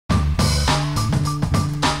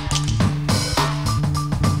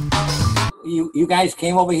you guys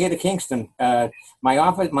came over here to Kingston. My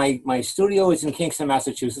office, my studio is in Kingston,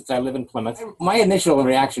 Massachusetts. I live in Plymouth. My initial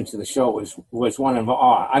reaction to the show was one of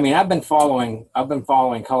awe. I mean, I've been following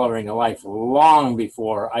Coloring Your Life long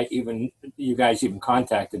before you guys even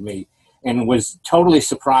contacted me, and was totally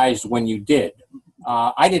surprised when you did.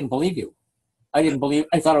 I didn't believe you. I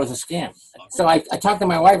thought it was a scam. So I talked to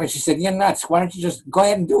my wife, and she said, "You're nuts. Why don't you just go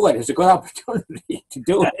ahead and do it? It's a good opportunity to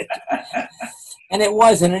do it." And it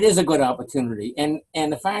was, and it is a good opportunity. And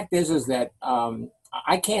the fact is that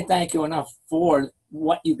I can't thank you enough for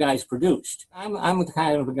what you guys produced. I'm the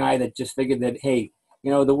kind of a guy that just figured that, hey,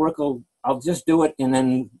 the work I'll just do it. And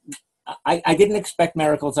then I didn't expect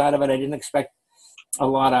miracles out of it. I didn't expect a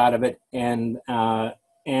lot out of it. And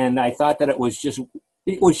I thought that it was just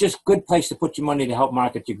a good place to put your money to help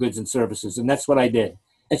market your goods and services. And that's what I did.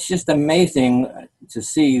 It's just amazing to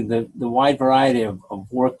see the wide variety of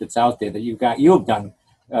work that's out there that you have done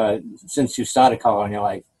since you started Coloring Your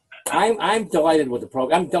Life. I'm delighted with the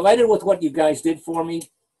program. I'm delighted with what you guys did for me.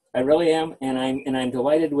 I really am, and I'm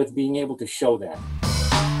delighted with being able to show that.